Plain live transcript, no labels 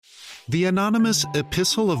The anonymous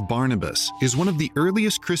Epistle of Barnabas is one of the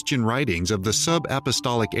earliest Christian writings of the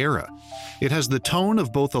sub-apostolic era. It has the tone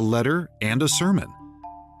of both a letter and a sermon.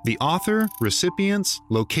 The author, recipients,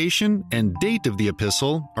 location, and date of the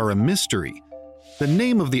epistle are a mystery. The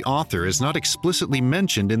name of the author is not explicitly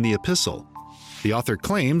mentioned in the epistle. The author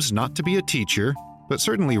claims not to be a teacher, but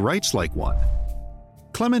certainly writes like one.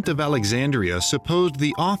 Clement of Alexandria supposed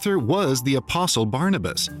the author was the apostle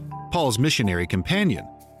Barnabas, Paul's missionary companion,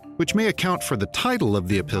 which may account for the title of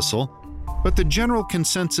the epistle, but the general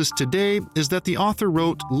consensus today is that the author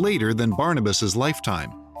wrote later than Barnabas's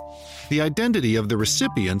lifetime. The identity of the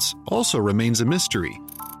recipients also remains a mystery,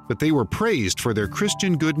 but they were praised for their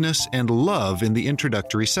Christian goodness and love in the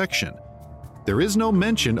introductory section. There is no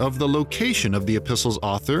mention of the location of the epistle's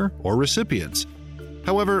author or recipients.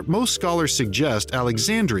 However, most scholars suggest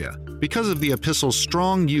Alexandria because of the epistle's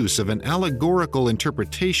strong use of an allegorical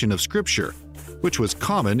interpretation of Scripture, which was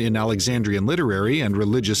common in Alexandrian literary and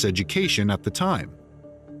religious education at the time.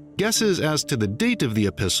 Guesses as to the date of the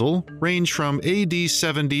epistle range from AD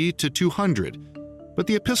 70 to 200, but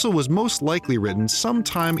the epistle was most likely written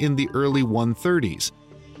sometime in the early 130s.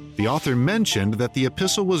 The author mentioned that the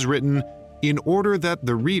epistle was written in order that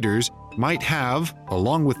the readers might have,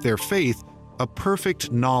 along with their faith, a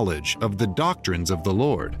perfect knowledge of the doctrines of the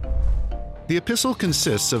Lord. The epistle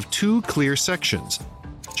consists of two clear sections.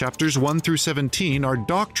 Chapters 1 through 17 are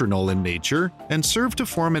doctrinal in nature and serve to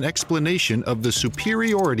form an explanation of the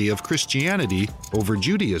superiority of Christianity over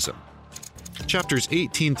Judaism. Chapters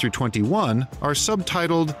 18 through 21 are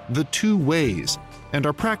subtitled The Two Ways and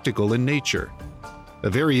are practical in nature. A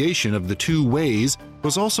variation of the two ways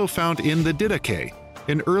was also found in the Didache,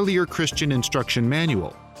 an earlier Christian instruction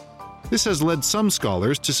manual. This has led some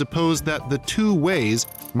scholars to suppose that the two ways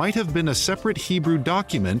might have been a separate Hebrew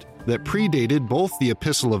document that predated both the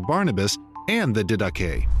Epistle of Barnabas and the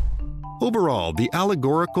Didache. Overall, the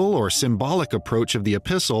allegorical or symbolic approach of the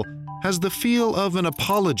epistle has the feel of an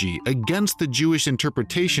apology against the Jewish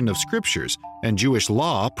interpretation of scriptures and Jewish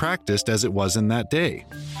law practiced as it was in that day.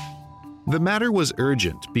 The matter was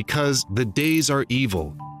urgent because the days are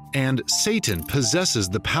evil, and Satan possesses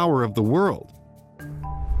the power of the world.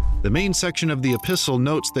 The main section of the epistle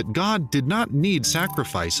notes that God did not need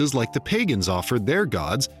sacrifices like the pagans offered their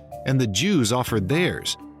gods and the Jews offered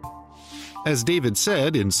theirs. As David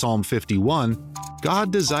said in Psalm 51,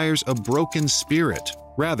 God desires a broken spirit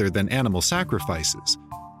rather than animal sacrifices.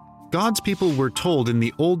 God's people were told in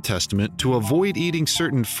the Old Testament to avoid eating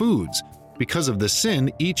certain foods because of the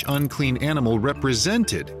sin each unclean animal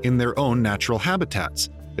represented in their own natural habitats,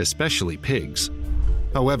 especially pigs.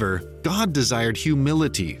 However, God desired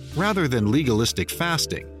humility rather than legalistic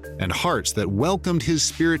fasting, and hearts that welcomed His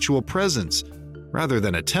spiritual presence, rather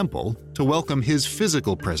than a temple to welcome His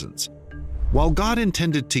physical presence. While God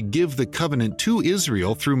intended to give the covenant to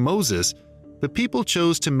Israel through Moses, the people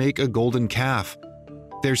chose to make a golden calf.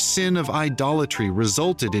 Their sin of idolatry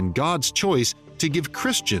resulted in God's choice to give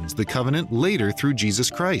Christians the covenant later through Jesus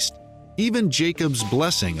Christ. Even Jacob's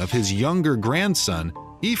blessing of his younger grandson,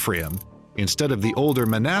 Ephraim, instead of the older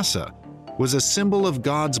Manasseh, was a symbol of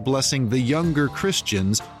God's blessing the younger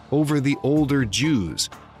Christians over the older Jews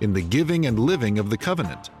in the giving and living of the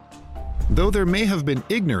covenant. Though there may have been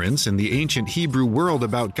ignorance in the ancient Hebrew world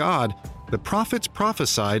about God, the prophets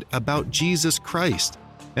prophesied about Jesus Christ,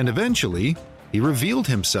 and eventually He revealed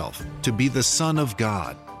Himself to be the Son of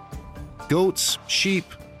God. Goats, sheep,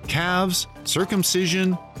 calves,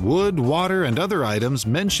 circumcision, wood, water, and other items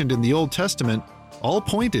mentioned in the Old Testament all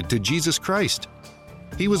pointed to Jesus Christ.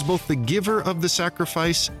 He was both the giver of the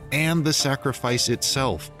sacrifice and the sacrifice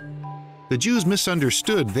itself. The Jews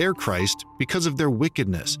misunderstood their Christ because of their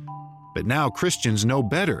wickedness, but now Christians know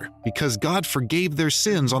better because God forgave their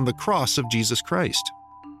sins on the cross of Jesus Christ.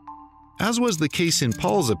 As was the case in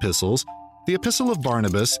Paul's epistles, the Epistle of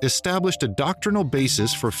Barnabas established a doctrinal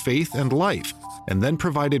basis for faith and life, and then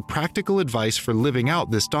provided practical advice for living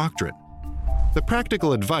out this doctrine. The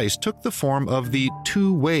practical advice took the form of the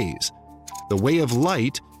two ways. The way of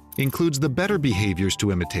light includes the better behaviors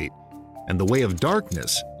to imitate, and the way of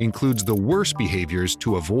darkness includes the worse behaviors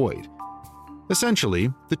to avoid. Essentially,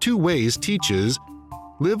 the two ways teaches,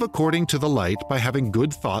 live according to the light by having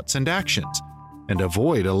good thoughts and actions, and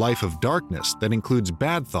avoid a life of darkness that includes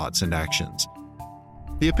bad thoughts and actions.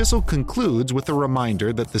 The epistle concludes with a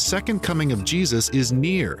reminder that the second coming of Jesus is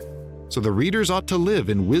near, so the readers ought to live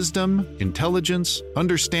in wisdom, intelligence,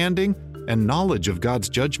 understanding, and knowledge of God's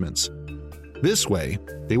judgments. This way,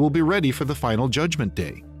 they will be ready for the final judgment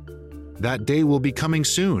day. That day will be coming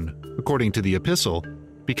soon, according to the epistle,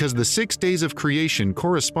 because the 6 days of creation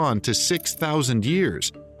correspond to 6,000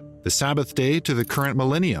 years, the Sabbath day to the current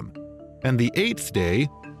millennium, And the 8th day,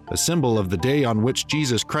 a symbol of the day on which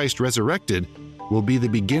Jesus Christ resurrected, will be the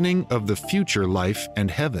beginning of the future life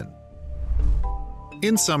and heaven.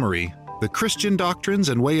 In summary, the Christian doctrines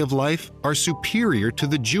and way of life are superior to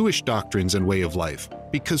the Jewish doctrines and way of life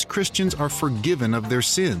because Christians are forgiven of their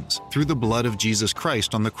sins through the blood of Jesus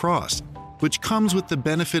Christ on the cross, which comes with the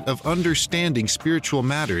benefit of understanding spiritual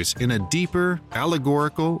matters in a deeper,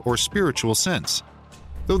 allegorical, or spiritual sense.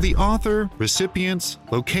 Though the author, recipients,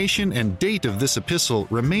 location, and date of this epistle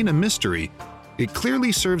remain a mystery, it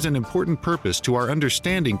clearly serves an important purpose to our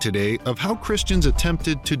understanding today of how Christians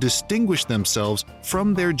attempted to distinguish themselves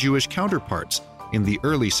from their Jewish counterparts in the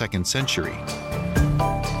early 2nd century.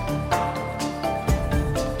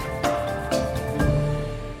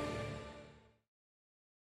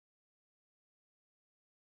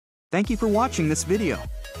 Thank you for watching this video.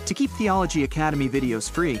 To keep Theology Academy videos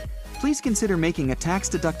free, please consider making a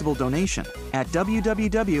tax-deductible donation at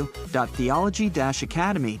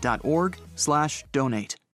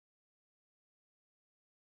www.theology-academy.org/donate.